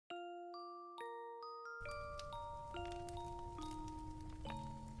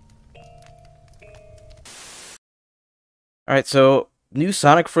Alright, so new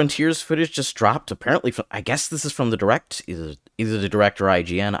Sonic Frontiers footage just dropped. Apparently, I guess this is from the Direct. Either the Direct or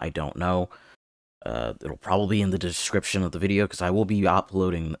IGN, I don't know. It'll probably be in the description of the video, because I will be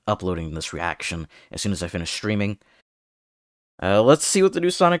uploading this reaction as soon as I finish streaming. Let's see what the new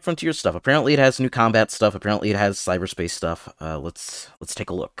Sonic Frontiers stuff. Apparently it has new combat stuff, apparently it has cyberspace stuff. Let's take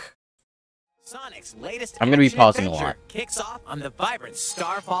a look. Sonic's latest I'm gonna be pausing a lot. Kicks off on the vibrant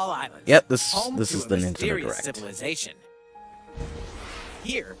Starfall Islands. Yep, this is the Nintendo Direct. Civilization.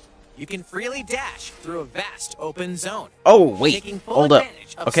 Here, you can freely dash through a vast open zone. Oh wait, hold up.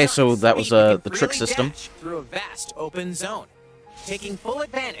 Okay, so that was the trick system. Through a vast open zone, taking full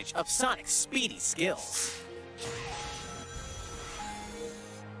advantage of Sonic's speedy skills.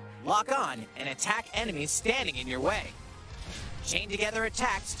 Lock on and attack enemies standing in your way. Chain together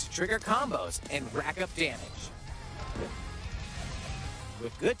attacks to trigger combos and rack up damage.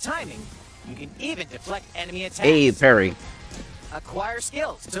 With good timing, you can even deflect enemy attacks. Hey, parry. Acquire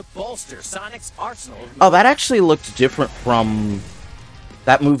skills to bolster Sonic's arsenal. Oh, that actually looked different from...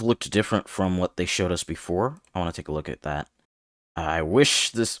 That move looked different from what they showed us before. I want to take a look at that. I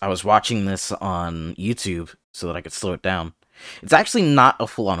wish I was watching this on YouTube so that I could slow it down. It's actually not a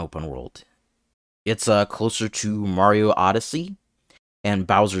full-on open world. It's closer to Mario Odyssey and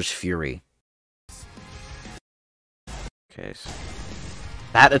Bowser's Fury. Okay, so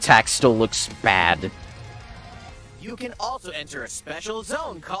that attack still looks bad. You can also enter a special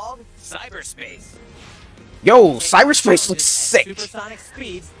zone called cyberspace. Yo, cyberspace looks sick. Supersonic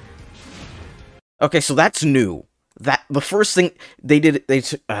speeds. Okay, so that's new. The first thing they did,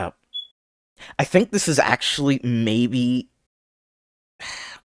 I think this is actually maybe.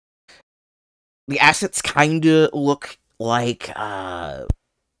 The assets kinda look like, trying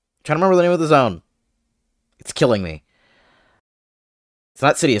to remember the name of the zone. It's killing me. It's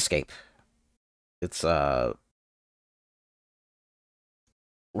not City Escape. It's,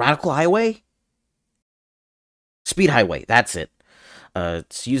 Radical Highway? Speed Highway, that's it.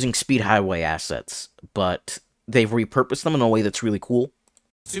 It's using Speed Highway assets, but they've repurposed them in a way that's really cool.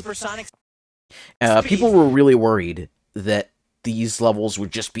 Supersonic. People were really worried that these levels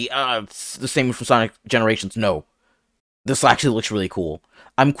would just be, it's the same from Sonic Generations. No. This actually looks really cool.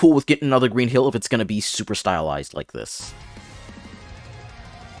 I'm cool with getting another Green Hill if it's gonna be super stylized like this.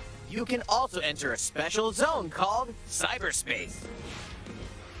 You can also enter a special zone called cyberspace.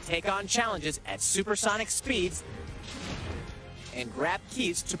 Take on challenges at supersonic speeds and grab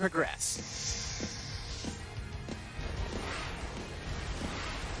keys to progress.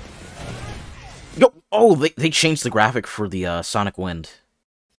 Yo, oh, they changed the graphic for the Sonic Wind.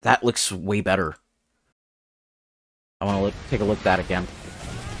 That looks way better. I want to take a look at that again.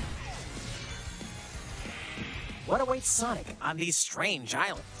 What awaits Sonic on these strange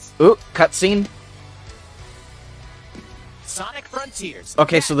islands? Ooh, cutscene. Sonic Frontiers.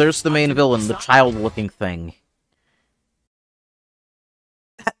 Okay, so there's the main villain, the child-looking thing.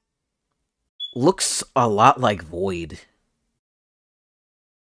 That looks a lot like Void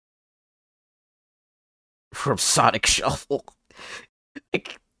from Sonic Shuffle.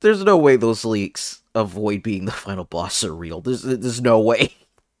 Like, there's no way those leaks of Void being the final boss are real. There's no way.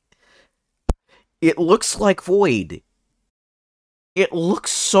 It looks like Void. It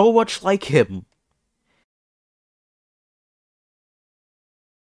looks so much like him.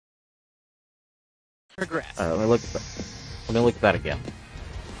 Progress. Let me look at that. Let me look at that again.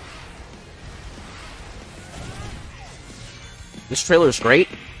 This trailer is great.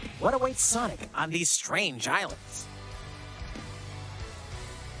 What awaits Sonic on these strange islands?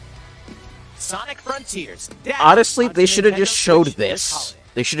 Sonic Frontiers. Honestly, they should have just showed this.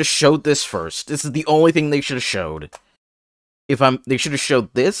 They should have showed this first. This is the only thing they should have showed. They should have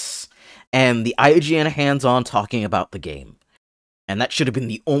showed this and the IGN hands-on talking about the game. And that should have been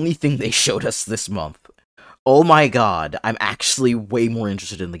the only thing they showed us this month. Oh my god, I'm actually way more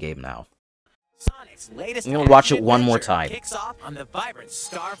interested in the game now. Sonic's latest I'm gonna watch it one more time. Kicks off on the vibrant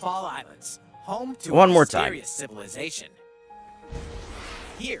Starfall Islands, home to one a more time. mysterious civilization.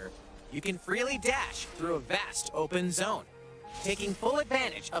 Here, you can freely dash through a vast open zone, taking full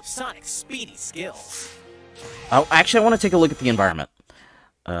advantage of Sonic's speedy skills. Oh, actually, I want to take a look at the environment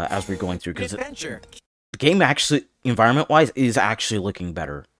as we're going through, because the game actually, environment-wise, is actually looking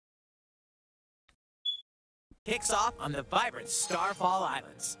better. Kicks off on the vibrant Starfall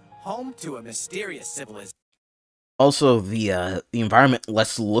Islands, home to a mysterious civilization. Also, the environment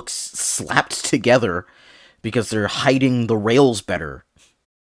looks slapped together because they're hiding the rails better.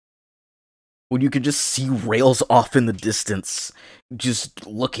 When you could just see rails off in the distance, just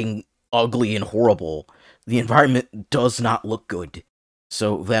looking ugly and horrible, the environment does not look good.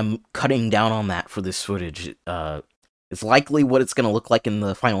 So them cutting down on that for this footage It's likely what it's going to look like in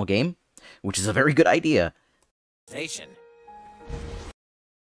the final game, which is a very good idea.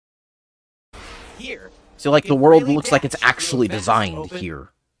 Here, So, like, the world looks like it's actually designed here.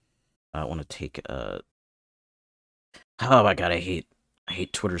 I want to take a... Oh my god, I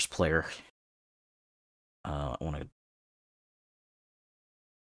hate Twitter's player. I want to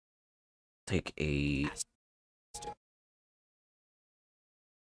take a...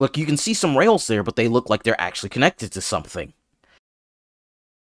 Look, you can see some rails there, but they look like they're actually connected to something.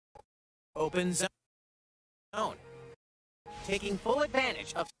 Open zone. Taking full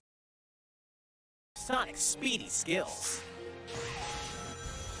advantage of Sonic's speedy skills.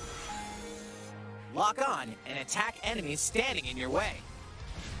 Lock on and attack enemies standing in your way.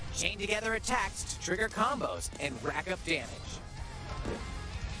 Chain together attacks to trigger combos and rack up damage.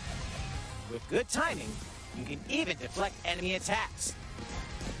 With good timing, you can even deflect enemy attacks.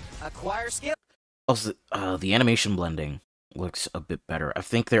 Acquire skill. Also, the animation blending looks a bit better. I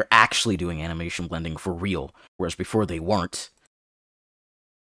think they're actually doing animation blending for real, whereas before they weren't.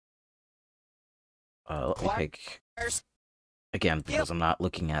 Let me take... Again, because I'm not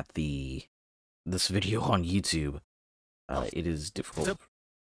looking at this video on YouTube, it is difficult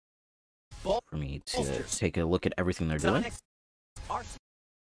for me to take a look at everything they're doing.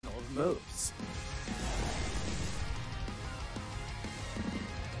 Moves.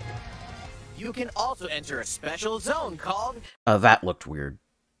 You can also enter a special zone called... That looked weird.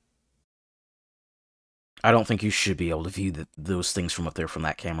 I don't think you should be able to view those things from up there from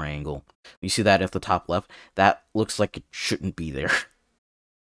that camera angle. You see that at the top left? That looks like it shouldn't be there.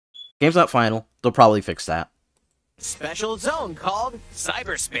 Game's not final. They'll probably fix that. Special zone called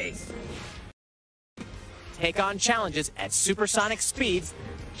Cyberspace. Take on challenges at supersonic speeds.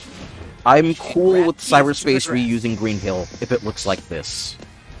 I'm cool with Cyberspace reusing Green Hill if it looks like this.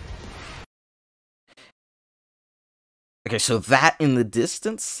 Okay, so that in the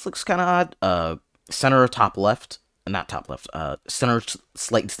distance looks kind of odd. Center top left, not top left, center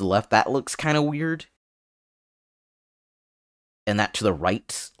slightly to the left, that looks kind of weird. And that to the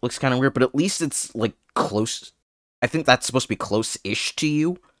right looks kind of weird, but at least it's, like, close. I think that's supposed to be close-ish to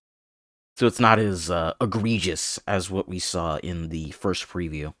you. So it's not as egregious as what we saw in the first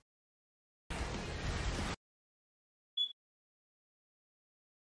preview.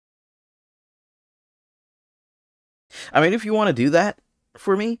 I mean, if you want to do that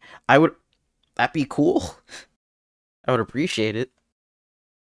for me, that'd be cool. I would appreciate it.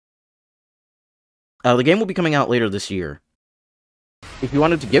 The game will be coming out later this year. If you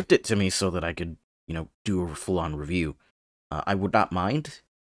wanted to gift it to me so that I could, you know, do a full-on review, I would not mind.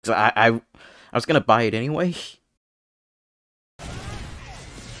 'Cause I was gonna buy it anyway.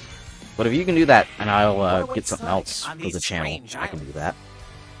 But if you can do that, and I'll get something else for the channel, I can do that.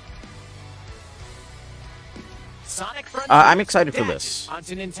 Sonic I'm excited for this.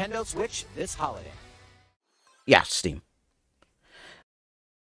 Onto Nintendo Switch this holiday. Yeah, Steam.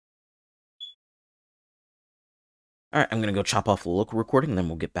 Alright, I'm gonna go chop off the local recording, and then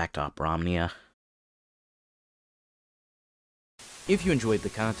we'll get back to Opera Omnia. If you enjoyed the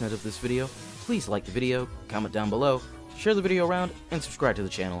content of this video, please like the video, comment down below, share the video around, and subscribe to the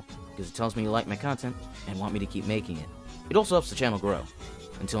channel, because it tells me you like my content and want me to keep making it. It also helps the channel grow.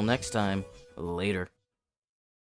 Until next time, later.